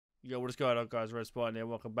Yo, what is going on, guys? RedSpartan here.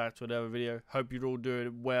 Welcome back to another video. Hope you're all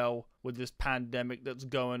doing well with this pandemic that's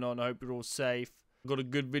going on. I hope you're all safe. I've got a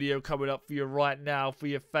good video coming up for you right now for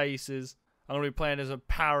your faces. I'm going to be playing as a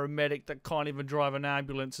paramedic that can't even drive an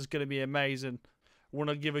ambulance. It's going to be amazing. I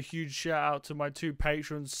want to give a huge shout out to my 2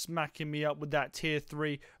 patrons smacking me up with that tier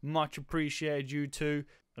 3. Much appreciated, you two.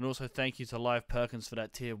 And also thank you to Live Perkins for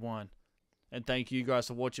that tier 1. And thank you guys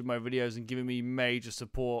for watching my videos and giving me major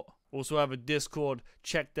support. Also have a Discord,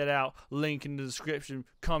 check that out, link in the description,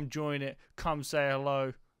 come join it, come say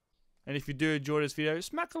hello. And if you do enjoy this video,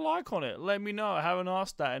 smack a like on it, let me know, I haven't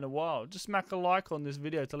asked that in a while. Just smack a like on this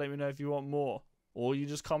video to let me know if you want more. Or you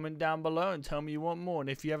just comment down below and tell me you want more. And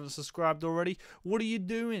if you haven't subscribed already, what are you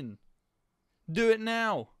doing? Do it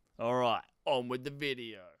now. Alright, on with the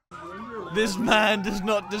video. This man does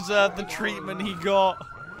not deserve the treatment he got.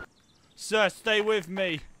 Sir, stay with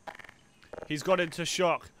me. He's got into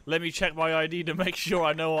shock. Let me check my ID to make sure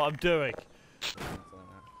I know what I'm doing.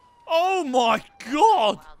 Oh my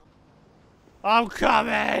god! I'm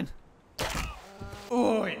coming!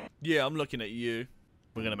 Oi! Yeah, I'm looking at you.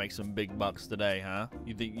 We're gonna make some big bucks today, huh?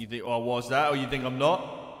 You think I was that, or you think I'm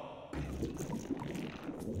not?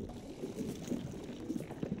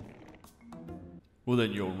 Well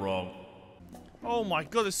then you're wrong. Oh my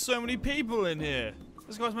god, there's so many people in here.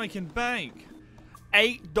 This guy's making bank.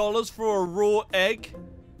 $8 for a raw egg?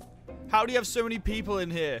 How do you have so many people in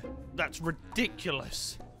here? That's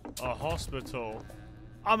ridiculous. A hospital.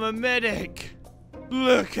 I'm a medic.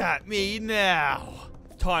 Look at me now.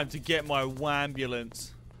 Time to get my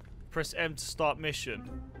ambulance. Press M to start mission.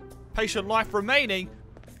 Patient life remaining?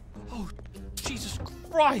 Oh, Jesus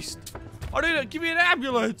Christ. I don't give me an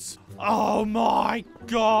ambulance. Oh my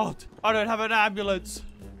God. I don't have an ambulance.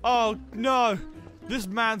 Oh no. This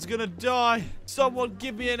man's gonna die. Someone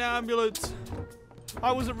give me an ambulance.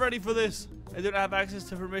 I wasn't ready for this. I don't have access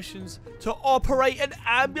to permissions to operate an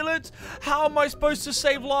ambulance? How am I supposed to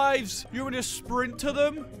save lives? You want to sprint to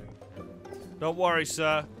them? Don't worry,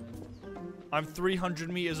 sir. I'm 300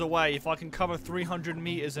 meters away. If I can cover 300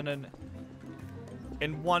 meters in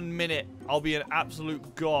 1 minute, I'll be an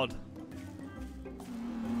absolute god.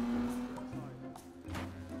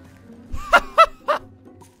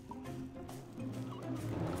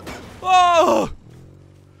 Oh!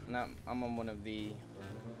 No, I'm on one of the...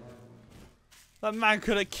 That man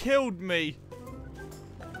could have killed me.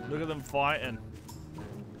 Look at them fighting.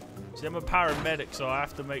 See, I'm a paramedic, so I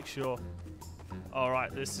have to make sure.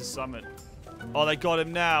 Alright, this is something. Oh, they got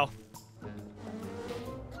him now.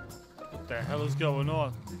 What the hell is going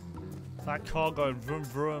on? That car going vroom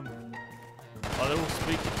vroom. Oh, they're all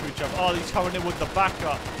speaking to each other. Oh, he's coming in with the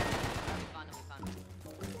backup.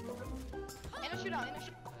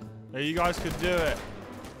 Yeah, you guys could do it.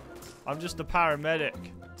 I'm just a paramedic.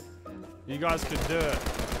 You guys could do it.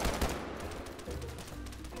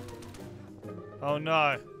 Oh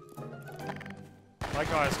no. That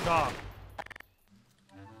guy's caught.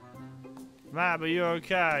 Matt, are you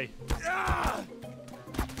okay?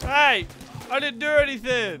 Hey! I didn't do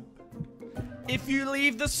anything! If you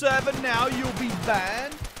leave the server now, you'll be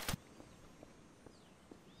banned.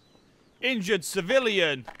 Injured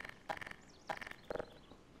civilian.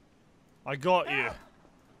 I got you.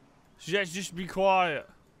 Just be quiet.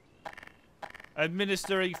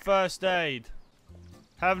 Administering first aid.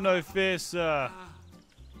 Have no fear, sir.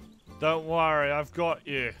 Don't worry, I've got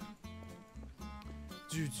you.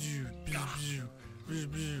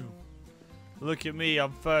 Look at me,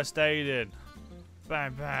 I'm first aiding.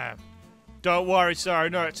 Bam, bam. Don't worry, sir, I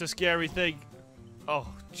know it's a scary thing. Oh,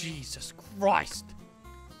 Jesus Christ.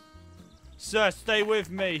 Sir, stay with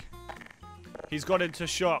me. He's got into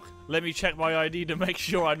shock. Let me check my ID to make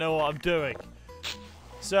sure I know what I'm doing.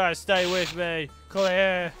 Sir, stay with me. Come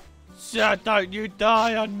here. Sir, don't you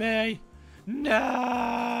die on me.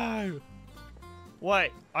 No.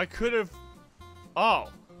 Wait, I could have... Oh.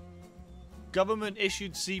 Government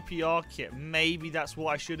issued CPR kit. Maybe that's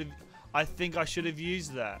what I should have... I think I should have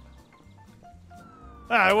used that.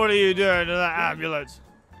 Hey, what are you doing to that ambulance?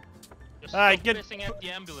 Hey, get... At the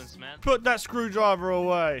ambulance, man. Put that screwdriver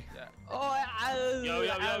away. Yeah. Oh,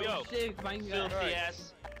 yo. Sick, man. Filthy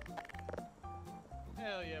ass.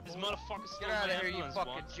 Hell yeah, This boy. motherfucker's Get out of here, you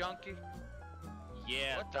fucking junkie.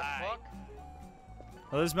 Yeah, What the fuck?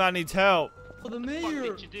 Oh, this man needs help. Oh, the What mayor.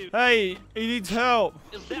 did you do? Hey, he needs help.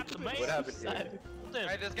 Is that the mayor? What happened here?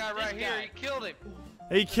 Hey, this guy right here, he killed him.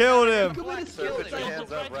 He killed him. Come on, Sir, put your Also hands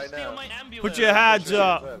tried up to right steal now. my ambulance. Put your hands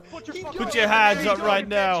up. Put your hands up right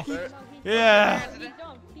now. Yeah.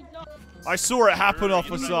 I saw it happen,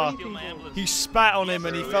 officer. He spat on him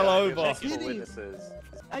and he fell over. Witnesses.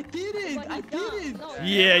 I didn't. I didn't.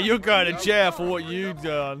 Yeah, you're going to jail for what you've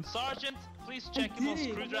done. Sergeant, please check him on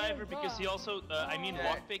screwdriver because he also, I mean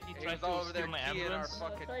lockpick, he tried to steal my ambulance.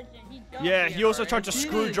 Yeah, he also tried to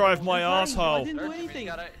screw drive my asshole. I didn't do anything.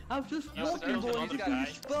 I was just walking, boy. You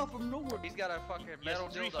just fell from nowhere. He's got a fucking metal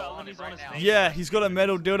dildo on him right now. Yeah, he's got a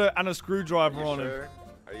metal dildo and a screwdriver on him.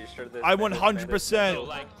 Are you sure this? I So, 100%.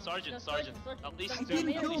 like, Sergeant, at least I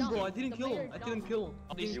didn't kill him, bro. I didn't kill him. I didn't kill him.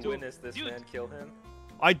 At least You two. witnessed this man kill him?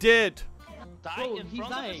 I did. Die Bro, in he's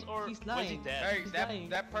front of us, lying. or He's was he lying. dead? Hey,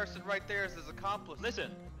 that person right there is his accomplice.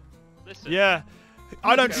 Listen. Yeah.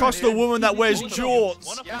 I don't trust a woman that wears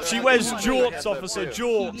jorts. She wears jorts, officer, He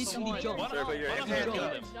jorts. literally jumped. Sir, put your hands hands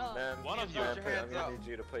up. up. Ma'am, One of you. I'm gonna need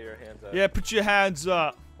you to put your hands up. Yeah, put your hands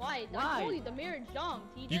up. Why? Why? I told you the mirror jumped.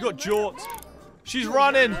 He You didn't got look. jorts. She's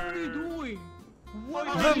running. What are you doing?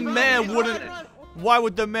 The mayor wouldn't. Why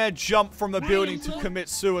would the mayor jump from a building to commit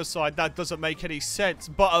suicide? That doesn't make any sense.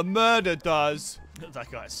 But a murder does.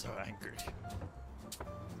 That guy's so angry.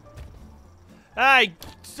 Hey,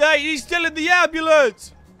 he's still in the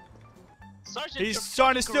ambulance. Sergeant, He's you're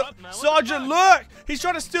trying to fucking steal. corrupt, man. What the Sergeant, fuck? look! He's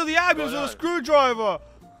trying to steal the ambulance with a screwdriver.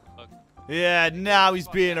 Yeah, now he's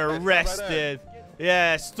being arrested.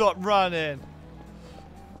 Yeah, stop running.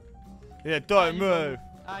 Yeah, don't move.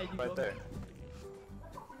 Right there.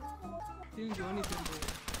 Didn't do anything,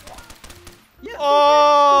 bro. Yeah,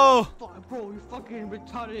 Oh! fuck, bro, you fucking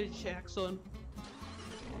retarded Jackson.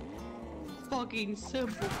 Fucking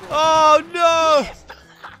simple, bro. Oh no!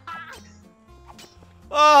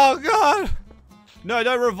 Oh god! No,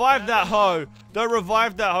 don't revive that hoe. Don't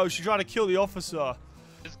revive that hoe. She's trying to kill the officer.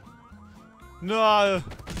 No.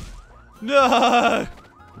 No.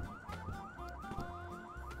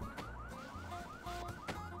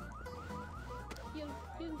 Heal.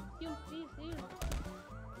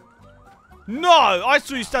 No! I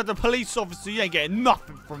saw you stab the police officer. You ain't getting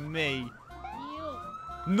nothing from me. Heal.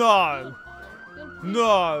 No.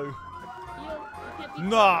 No. Heal. You can't be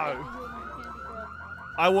No.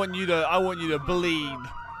 I want you to bleed.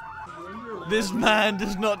 This man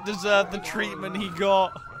does not deserve the treatment he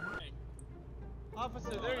got.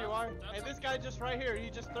 Officer, there you are. Hey, this guy just right here, he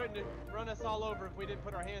just threatened to run us all over if we didn't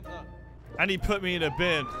put our hands up. And he put me in a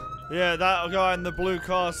bin. Yeah, that guy in the blue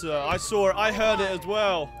car, sir. I saw it. I heard it as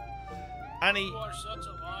well. And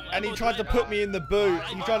he tried to put me in the boot.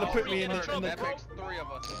 He tried to put me in the That makes 3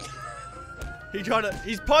 of us.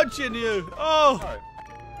 he's punching you. Oh.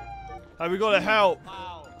 Hey, we gotta help.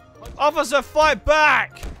 Wow. Officer, fight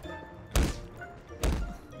back.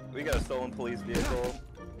 We got a stolen police vehicle.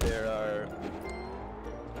 There are.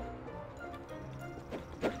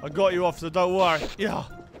 I got you, officer. Don't worry. Yeah.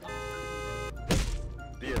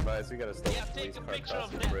 Be advised, we got a stolen Yeah, police take a car picture of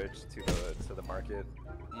crossing the that. bridge to the market.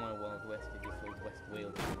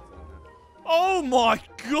 Oh my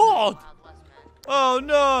god. Oh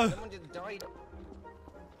no.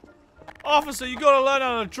 Officer, you gotta learn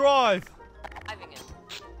how to drive.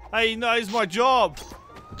 Hey, no, it's my job.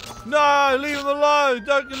 No, leave him alone.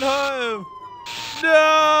 Don't get hurt him.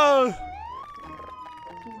 No.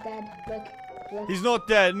 He's dead. Look. He's not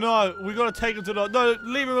dead. No, we gotta take him to the. No,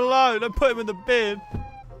 leave him alone. Don't put him in the bin.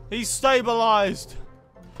 He's stabilized.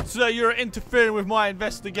 So you're interfering with my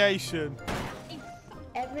investigation.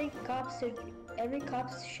 Every cop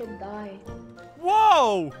should die.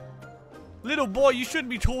 Whoa! Little boy, you shouldn't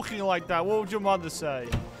be talking like that. What would your mother say?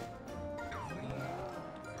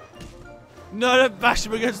 No, don't bash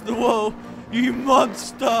him against the wall. You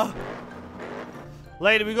monster!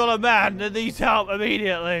 Lady, we got a man that needs help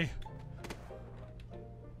immediately.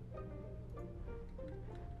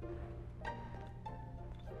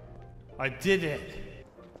 I did it.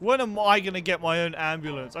 When am I going to get my own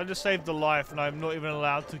ambulance? I just saved a life and I'm not even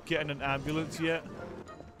allowed to get in an ambulance yet.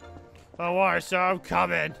 Don't worry, sir, I'm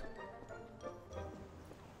coming.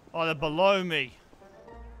 Oh, they're below me.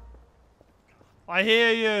 I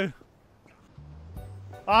hear you.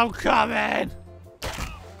 I'm coming.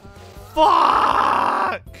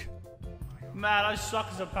 Fuck! Man, I suck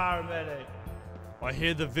as a paramedic. I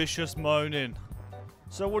hear the vicious moaning.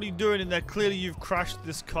 So what are you doing in there? Clearly you've crashed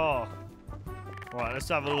this car. Right, let's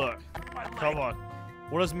have a look. Come on.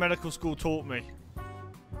 What has medical school taught me?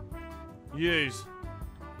 Use.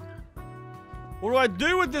 What do I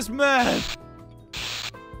do with this man?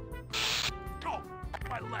 Oh,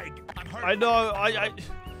 my leg. I'm hurt. I know,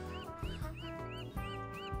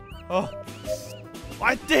 Oh.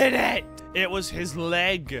 I did it! It was his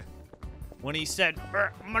leg. When he said,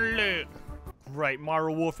 my leg. Great, my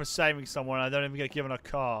reward for saving someone. I don't even get given a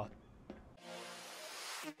car.